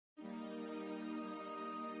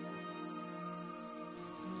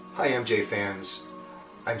Hi MJ fans.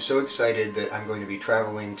 I'm so excited that I'm going to be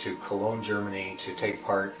traveling to Cologne, Germany to take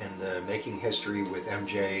part in the Making History with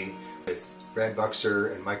MJ with Brad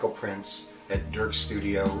Buxer and Michael Prince at Dirk's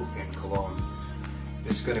studio in Cologne.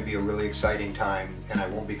 It's going to be a really exciting time and I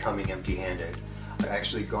won't be coming empty-handed. I've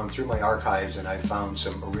actually gone through my archives and I found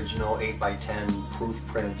some original 8x10 proof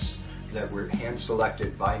prints that were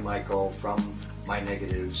hand-selected by Michael from my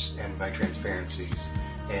negatives and my transparencies.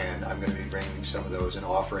 And I'm going to be bringing some of those and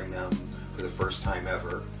offering them for the first time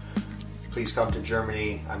ever. Please come to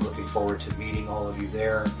Germany. I'm looking forward to meeting all of you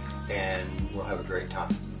there and we'll have a great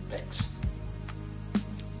time. Thanks.